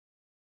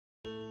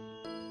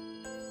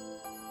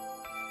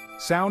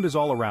Sound is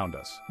all around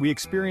us. We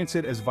experience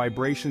it as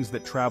vibrations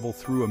that travel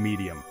through a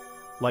medium,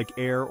 like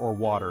air or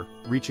water,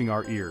 reaching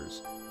our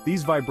ears.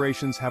 These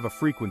vibrations have a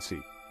frequency,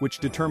 which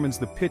determines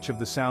the pitch of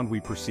the sound we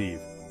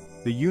perceive.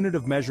 The unit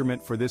of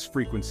measurement for this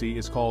frequency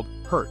is called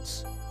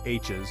hertz,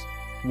 H's.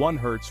 1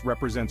 hertz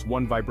represents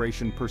 1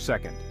 vibration per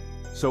second.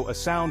 So a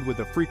sound with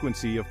a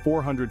frequency of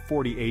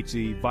 440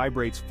 Hz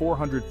vibrates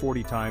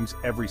 440 times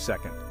every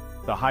second.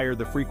 The higher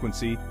the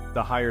frequency,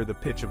 the higher the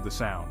pitch of the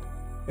sound.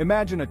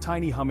 Imagine a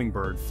tiny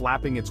hummingbird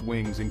flapping its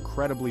wings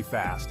incredibly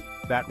fast.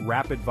 That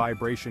rapid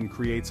vibration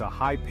creates a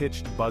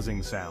high-pitched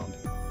buzzing sound.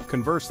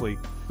 Conversely,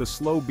 the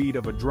slow beat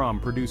of a drum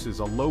produces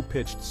a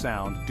low-pitched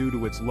sound due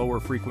to its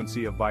lower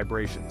frequency of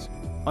vibrations.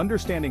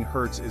 Understanding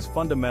hertz is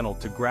fundamental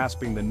to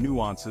grasping the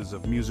nuances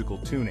of musical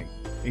tuning,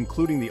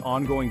 including the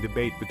ongoing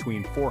debate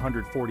between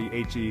 440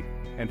 Hz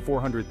and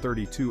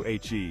 432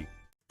 Hz.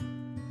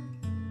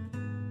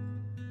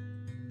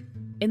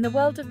 In the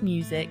world of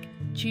music,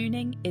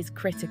 tuning is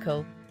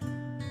critical.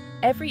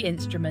 Every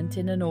instrument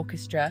in an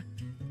orchestra,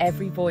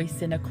 every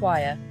voice in a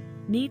choir,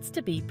 needs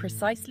to be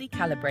precisely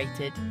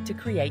calibrated to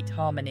create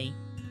harmony.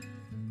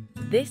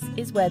 This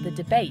is where the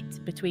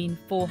debate between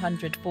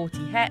 440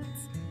 Hz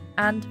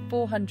and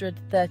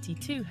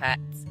 432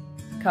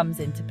 Hz comes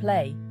into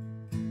play.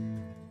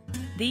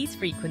 These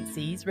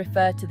frequencies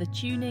refer to the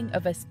tuning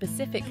of a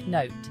specific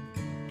note,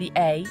 the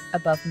A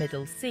above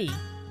middle C,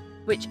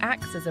 which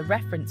acts as a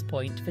reference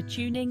point for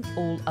tuning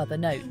all other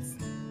notes.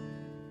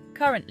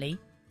 Currently,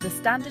 the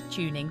standard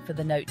tuning for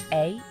the note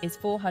A is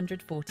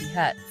 440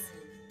 Hz.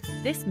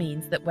 This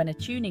means that when a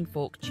tuning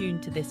fork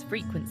tuned to this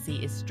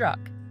frequency is struck,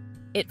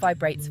 it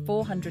vibrates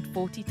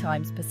 440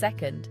 times per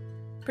second,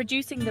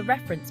 producing the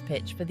reference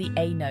pitch for the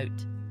A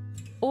note.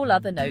 All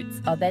other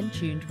notes are then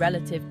tuned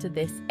relative to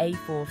this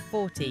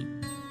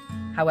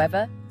A440.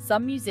 However,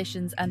 some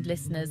musicians and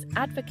listeners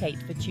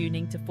advocate for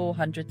tuning to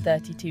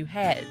 432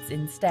 Hz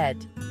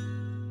instead.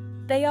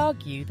 They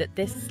argue that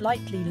this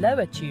slightly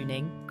lower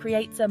tuning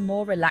creates a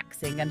more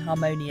relaxing and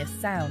harmonious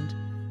sound,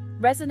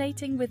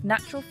 resonating with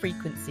natural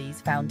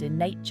frequencies found in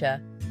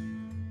nature.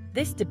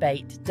 This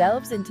debate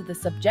delves into the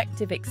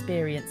subjective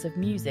experience of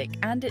music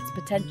and its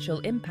potential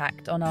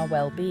impact on our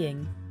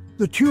well-being.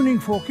 The tuning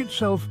fork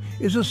itself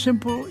is a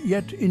simple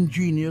yet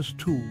ingenious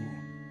tool.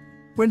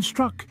 When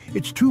struck,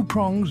 its 2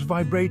 prongs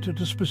vibrate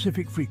at a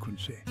specific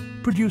frequency,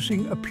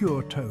 producing a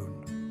pure tone.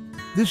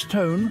 This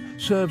tone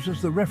serves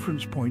as the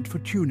reference point for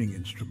tuning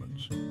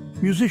instruments.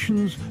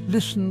 Musicians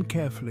listen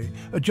carefully,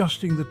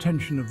 adjusting the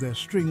tension of their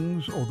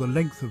strings or the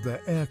length of their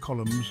air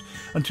columns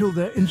until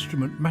their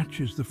instrument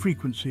matches the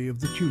frequency of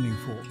the tuning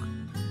fork.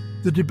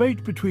 The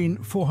debate between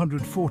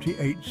 440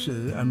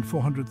 Hz and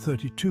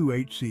 432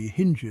 Hz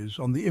hinges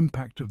on the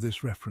impact of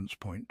this reference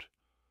point.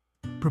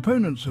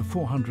 Proponents of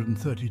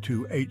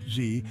 432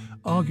 Hz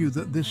argue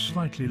that this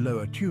slightly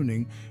lower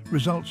tuning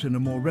results in a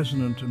more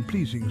resonant and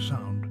pleasing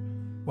sound,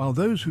 while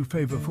those who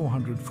favour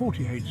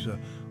 440 Hz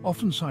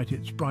often cite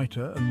its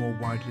brighter and more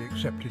widely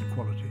accepted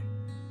quality.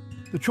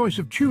 The choice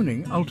of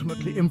tuning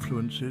ultimately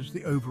influences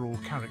the overall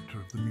character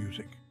of the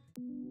music.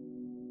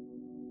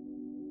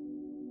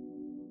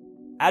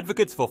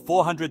 Advocates for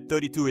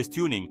 432 Hz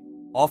tuning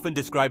often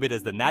describe it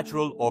as the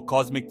natural or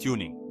cosmic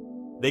tuning.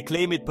 They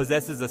claim it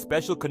possesses a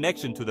special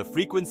connection to the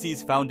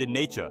frequencies found in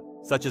nature,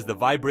 such as the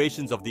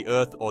vibrations of the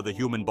earth or the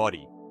human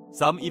body.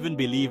 Some even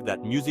believe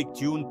that music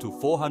tuned to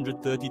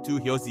 432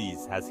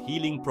 Hz has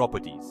healing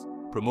properties,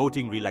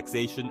 promoting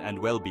relaxation and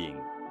well-being.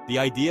 The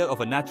idea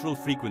of a natural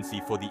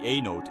frequency for the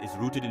A note is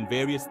rooted in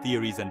various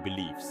theories and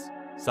beliefs.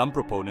 Some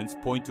proponents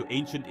point to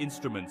ancient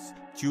instruments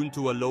tuned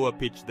to a lower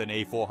pitch than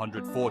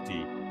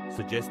A440,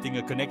 suggesting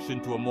a connection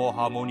to a more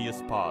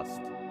harmonious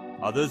past.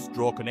 Others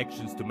draw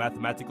connections to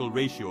mathematical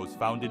ratios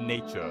found in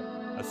nature,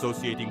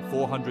 associating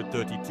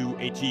 432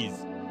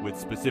 Hz with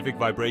specific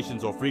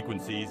vibrations or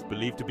frequencies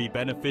believed to be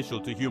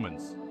beneficial to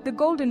humans. The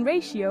golden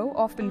ratio,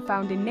 often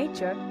found in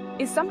nature,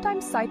 is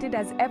sometimes cited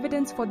as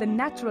evidence for the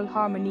natural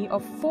harmony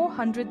of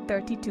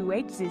 432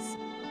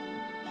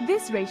 Hz.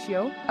 This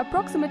ratio,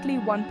 approximately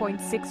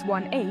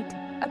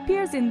 1.618,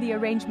 appears in the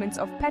arrangements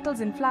of petals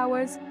in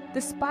flowers,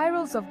 the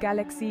spirals of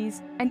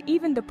galaxies, and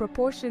even the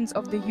proportions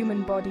of the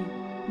human body.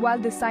 While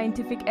the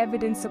scientific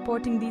evidence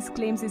supporting these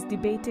claims is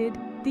debated,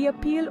 the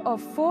appeal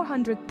of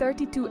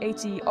 432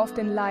 Hz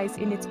often lies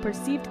in its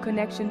perceived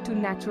connection to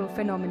natural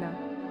phenomena.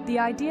 The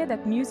idea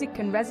that music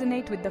can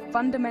resonate with the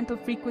fundamental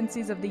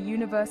frequencies of the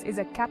universe is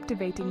a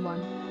captivating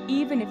one,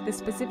 even if the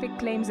specific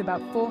claims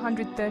about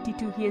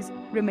 432 Hz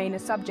remain a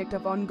subject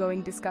of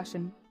ongoing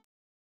discussion.